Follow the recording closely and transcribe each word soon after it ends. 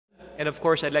And of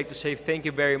course, I'd like to say thank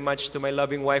you very much to my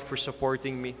loving wife for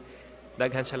supporting me.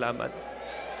 Daghan salamat.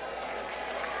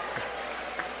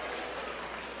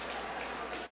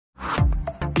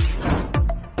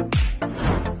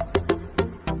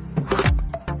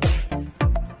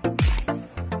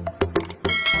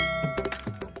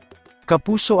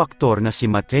 Kapuso aktor na si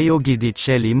Matteo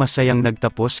Guidicelli masayang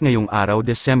nagtapos ngayong araw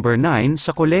December 9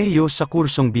 sa kolehiyo sa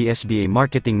kursong BSBA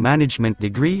Marketing Management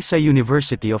Degree sa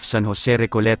University of San Jose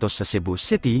Recoletos sa Cebu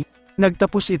City.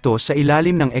 Nagtapos ito sa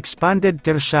ilalim ng Expanded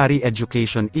Tertiary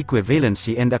Education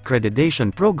Equivalency and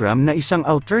Accreditation Program na isang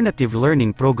alternative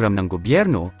learning program ng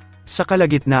gobyerno. Sa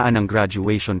kalagitnaan ng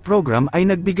graduation program ay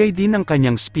nagbigay din ng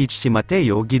kanyang speech si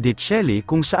Matteo Guidicelli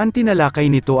kung saan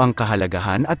tinalakay nito ang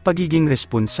kahalagahan at pagiging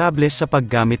responsable sa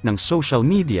paggamit ng social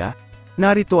media.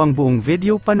 Narito ang buong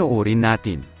video, panoorin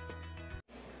natin.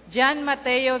 Gian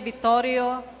Matteo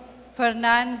Vittorio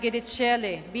Fernan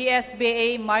Guidicelli,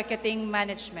 BSBA Marketing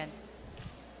Management.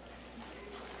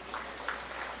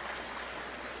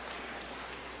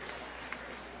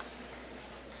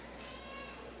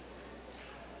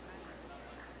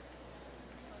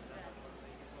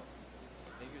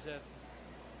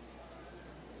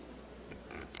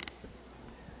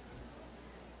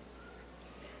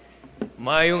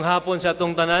 Maayong hapon sa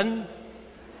atong tanan.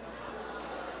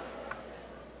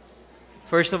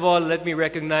 First of all, let me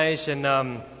recognize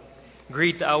and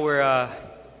greet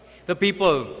the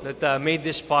people that made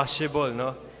this possible.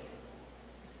 No?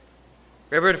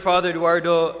 Reverend Father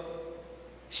Eduardo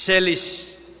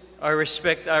Celis, our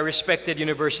respected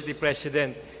university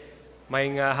president.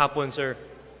 Maayong hapon, sir.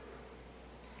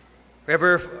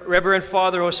 Reverend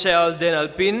Father Jose Alden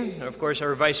Alpin, of course,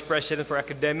 our vice president for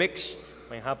academics.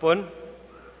 Maayong hapon.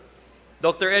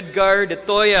 Dr. Edgar De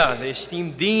Toya, the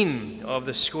esteemed Dean of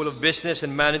the School of Business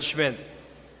and Management.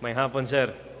 May hapon, sir.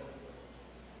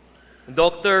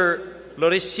 Dr.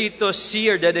 Lorisito C.,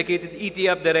 our dedicated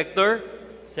ETIAP Director.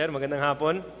 Sir, magandang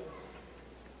hapon.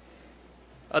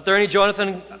 Attorney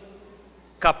Jonathan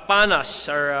Capanas,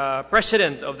 our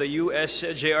President of the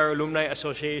USJR Alumni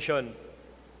Association.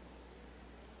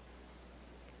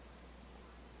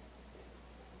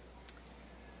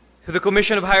 To the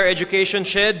Commission of Higher Education,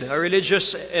 SHED, our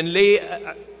religious and lay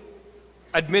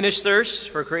administrators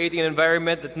for creating an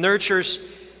environment that nurtures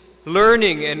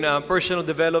learning and personal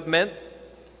development.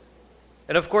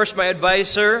 And of course, my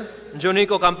advisor,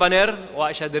 Jonico Campaner, wa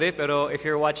siya dire, pero if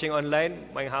you're watching online,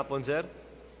 may hapon, sir.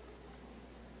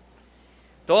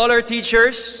 To all our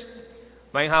teachers,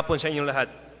 may hapon sa inyong lahat.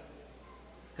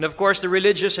 And of course, the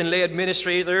religious and lay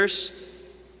administrators.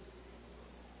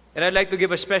 And I'd like to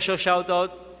give a special shout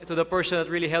out to the person that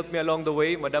really helped me along the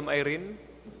way, Madam Irene.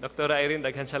 Dr. Irene,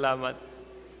 daghan salamat.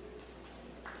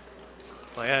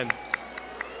 Ayan.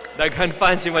 Daghan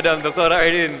fan si Madam Dr.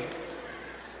 Irene.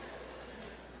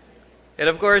 And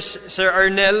of course, Sir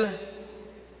Arnel.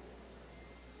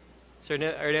 Sir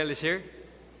Arnel is here?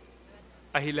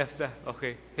 Ah, he left na.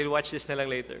 Okay. He'll watch this na lang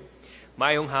later.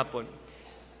 Maayong hapon.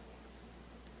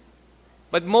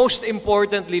 But most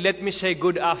importantly, let me say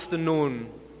good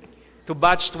afternoon to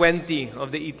batch 20 of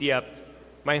the ETIAP.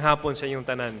 Maayong hapon sa inyong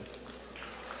tanan.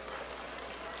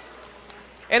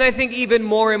 And I think even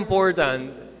more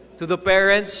important, to the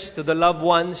parents, to the loved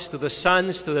ones, to the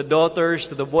sons, to the daughters,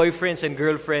 to the boyfriends and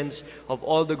girlfriends of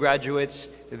all the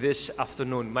graduates this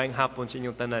afternoon. Maayong hapon sa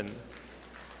inyong tanan.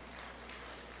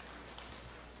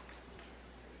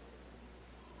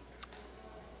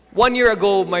 One year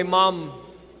ago, my mom,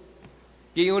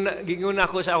 gingon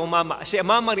ako sa akong mama. Si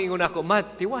mama gingon ako,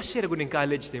 "Mat, tiwasi ra gud ning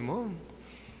college nimo."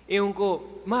 Iyon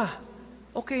ko, "Ma,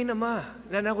 okay na ma.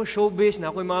 Na ako showbiz, na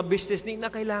ako mga business ni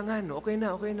na kailangan. Okay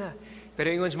na, okay na."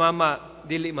 Pero ingon sa mama,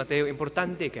 "Dili Matteo,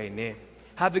 importante kay ni.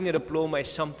 Having a diploma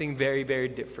is something very, very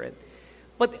different."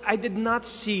 But I did not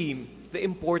see the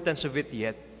importance of it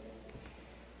yet.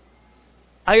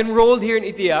 I enrolled here in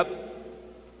ETIAP.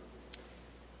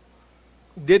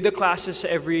 Did the classes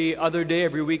every other day,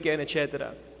 every weekend,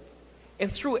 etc.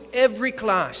 And through every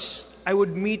class, I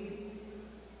would meet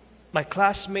my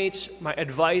classmates, my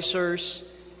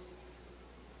advisors,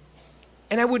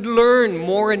 and I would learn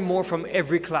more and more from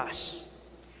every class.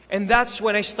 And that's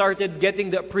when I started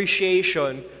getting the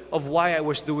appreciation of why I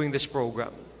was doing this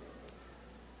program.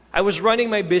 I was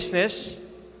running my businesses,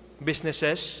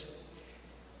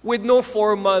 with no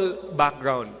formal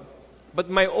background. But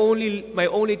my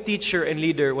only teacher and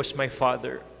leader was my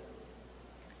father.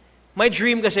 My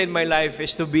dream kasi in my life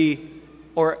is to be,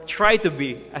 or try to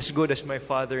be, as good as my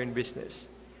father in business.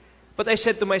 But I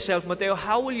said to myself, "Matteo,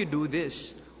 how will you do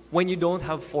this when you don't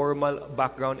have formal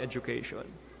background education?"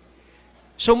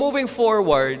 So moving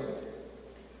forward,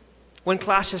 When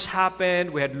classes happened,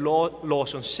 we had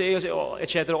laws on sales,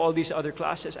 etc., all these other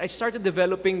classes, I started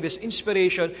developing this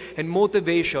inspiration and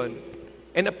motivation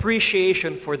and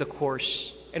appreciation for the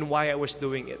course and why I was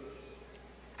doing it.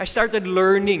 I started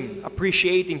learning,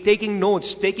 appreciating, taking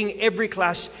notes, taking every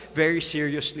class very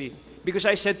seriously. Because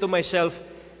I said to myself,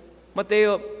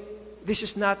 Matteo, this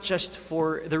is not just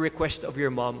for the request of your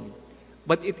mom,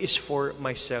 but it is for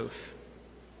myself.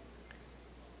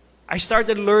 I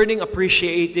started learning,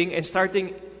 appreciating, and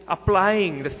starting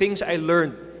applying the things I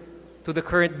learned to the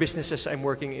current businesses I'm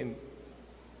working in.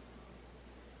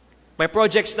 My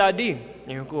project study,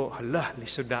 yun ko, hala,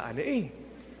 lisodaan eh.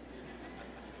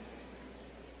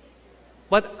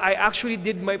 But I actually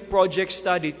did my project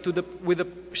study with the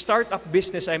startup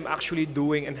business I'm actually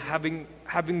doing and having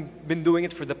been doing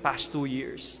it for the past 2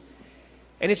 years.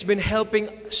 And it's been helping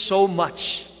so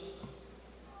much.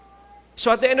 So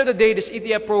at the end of the day, this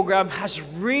ETF program has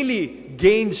really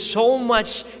gained so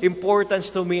much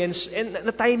importance to me and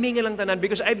na-timing lang tanan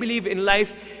because I believe in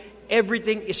life,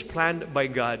 everything is planned by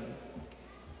God.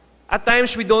 At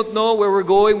times, we don't know where we're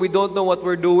going, we don't know what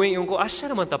we're doing. Yung ko, asa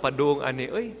naman tapadong, ani,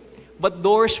 oy. But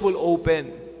doors will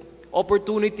open.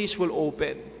 Opportunities will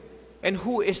open. And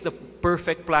who is the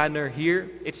perfect planner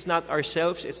here? It's not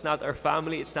ourselves, it's not our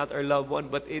family, it's not our loved one,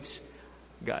 but it's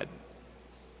God.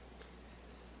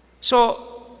 So,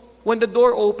 when the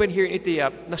door opened here in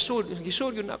Itiyap,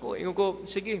 gisud yun ako. Yung ko,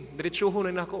 sige,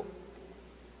 diretsuhon na ako.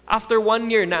 After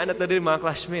 1 year, naanat na din mga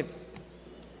classmate.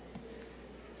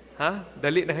 Ha?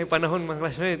 Dali na kayo panahon mga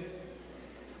classmate.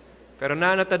 Pero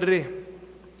naanat na din.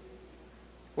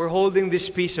 We're holding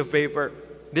this piece of paper,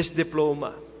 this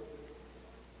diploma.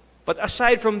 But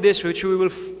aside from this, which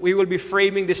we will be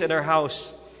framing this in our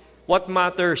house, what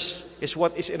matters is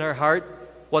what is in our heart,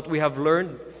 what we have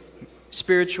learned,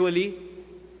 spiritually,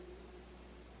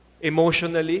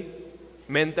 emotionally,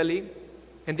 mentally,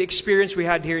 and the experience we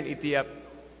had here in Itiyap,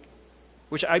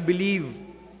 which I believe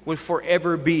will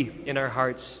forever be in our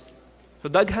hearts. So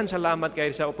daghan salamat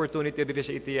kayo sa opportunity dito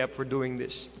sa Itiyap for doing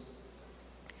this.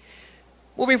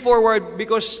 Moving forward,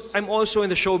 because I'm also in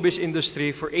the showbiz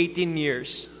industry for 18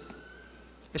 years,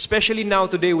 especially now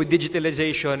today with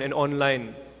digitalization and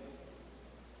online,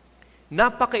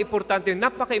 napaka-importante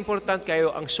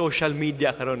kayo ang social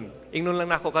media karon. Ingnon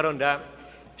lang nako karon da,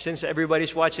 since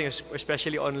everybody's watching,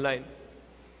 especially online.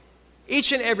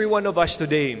 Each and every one of us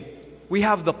today, we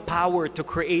have the power to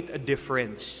create a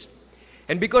difference.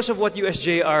 And because of what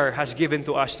USJR has given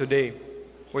to us today,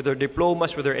 with their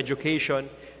diplomas, with their education,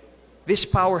 this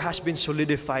power has been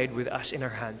solidified with us in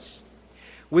our hands.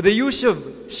 With the use of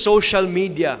social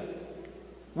media,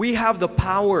 we have the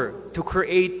power to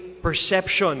create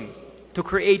perception, to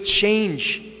create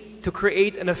change, to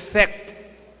create an effect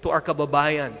to our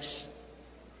kababayans.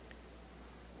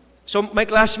 So my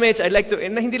classmates, I'd like to,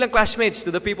 and hindi lang classmates,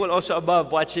 to the people also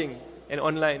above watching and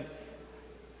online,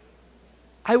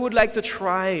 I would like to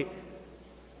try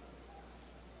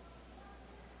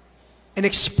and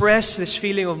express this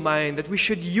feeling of mine that we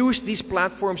should use these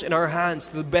platforms in our hands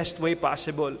the best way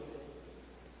possible.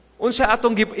 Unsa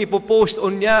atong ipopost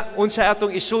unya, unsa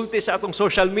atong isulti sa atong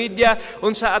social media,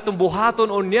 unsa atong buhaton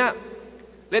unya.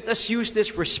 Let us use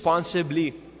this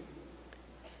responsibly.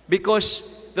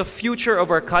 Because the future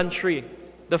of our country,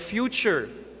 the future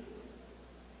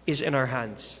is in our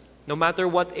hands. No matter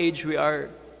what age we are,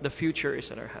 the future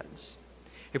is in our hands.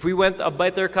 If we want a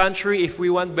better country, if we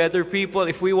want better people,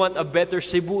 if we want a better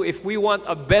Cebu, if we want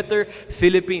a better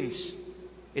Philippines,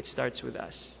 it starts with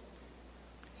us.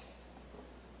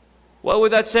 Well,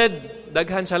 with that said,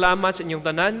 daghan salamat sa inyong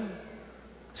tanan.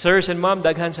 Sirs and ma'am,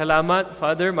 daghan salamat.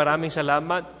 Father, maraming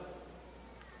salamat.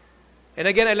 And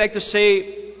again, I'd like to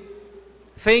say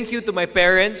thank you to my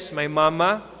parents, my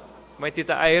mama, my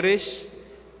tita Iris,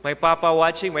 my papa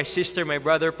watching, my sister, my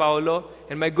brother Paulo,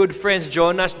 and my good friends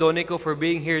Jonas, Donico for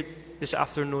being here this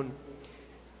afternoon.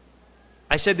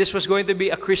 I said this was going to be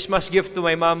a Christmas gift to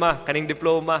my mama, kaning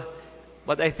diploma,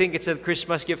 but I think it's a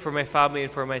Christmas gift for my family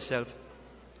and for myself.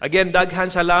 Again, daghan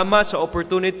salamat sa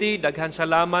opportunity, daghan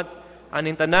salamat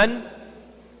aning tanan.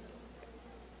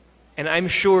 And I'm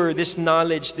sure this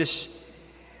knowledge,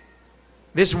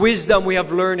 this wisdom we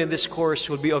have learned in this course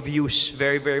will be of use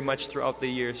very, very much throughout the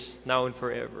years, now and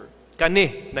forever.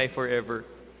 Kani, na forever.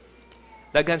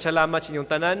 Daghan salamat sa inyong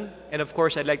tanan. And of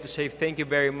course, I'd like to say thank you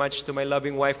very much to my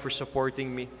loving wife for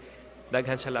supporting me.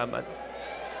 Daghan salamat.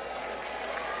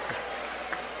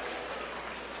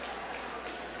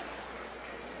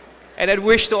 And I'd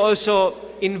wish to also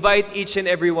invite each and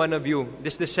every one of you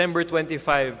this December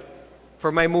 25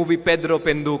 for my movie Pedro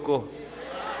Penduko.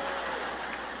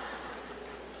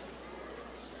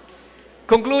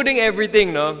 Concluding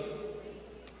everything, no?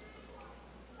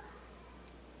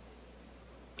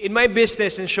 In my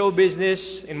business, in show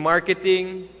business, in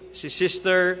marketing, si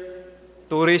sister,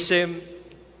 tourism,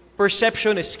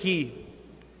 perception is key.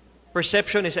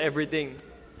 Perception is everything.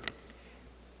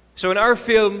 So in our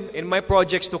film, in my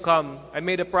projects to come, I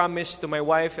made a promise to my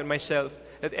wife and myself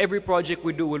that every project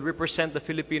we do will represent the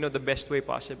Filipino the best way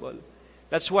possible.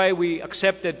 That's why we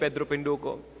accepted Pedro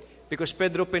Pinduco, because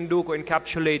Pedro Pinduco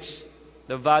encapsulates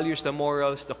the values, the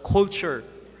morals, the culture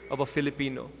of a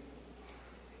Filipino.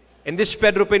 And this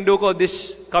Pedro Pinduco,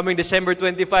 this coming December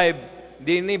 25,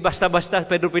 di ni basta-basta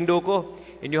Pedro Pinduco.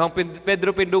 Inyong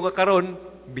Pedro Pinduco karon,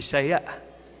 Bisaya.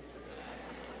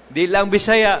 Di lang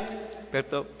Bisaya,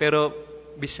 pero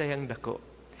Bisayang dako.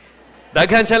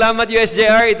 Daghan salamat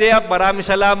USJR, Itiyak, maraming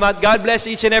salamat. God bless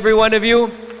each and every one of you.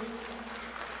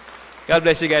 God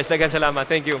bless you guys. Daghan salamat.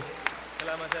 Thank you.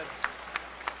 Salamat, sir.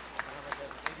 Salamat, sir.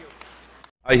 Thank you.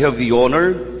 I have the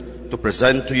honor to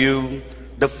present to you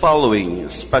the following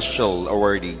special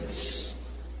awardees.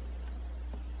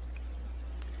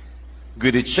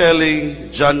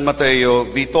 Guidicelli John Matteo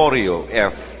Vittorio,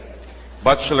 F.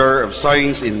 Bachelor of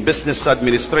Science in Business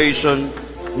Administration,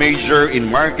 major in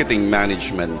Marketing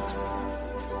Management.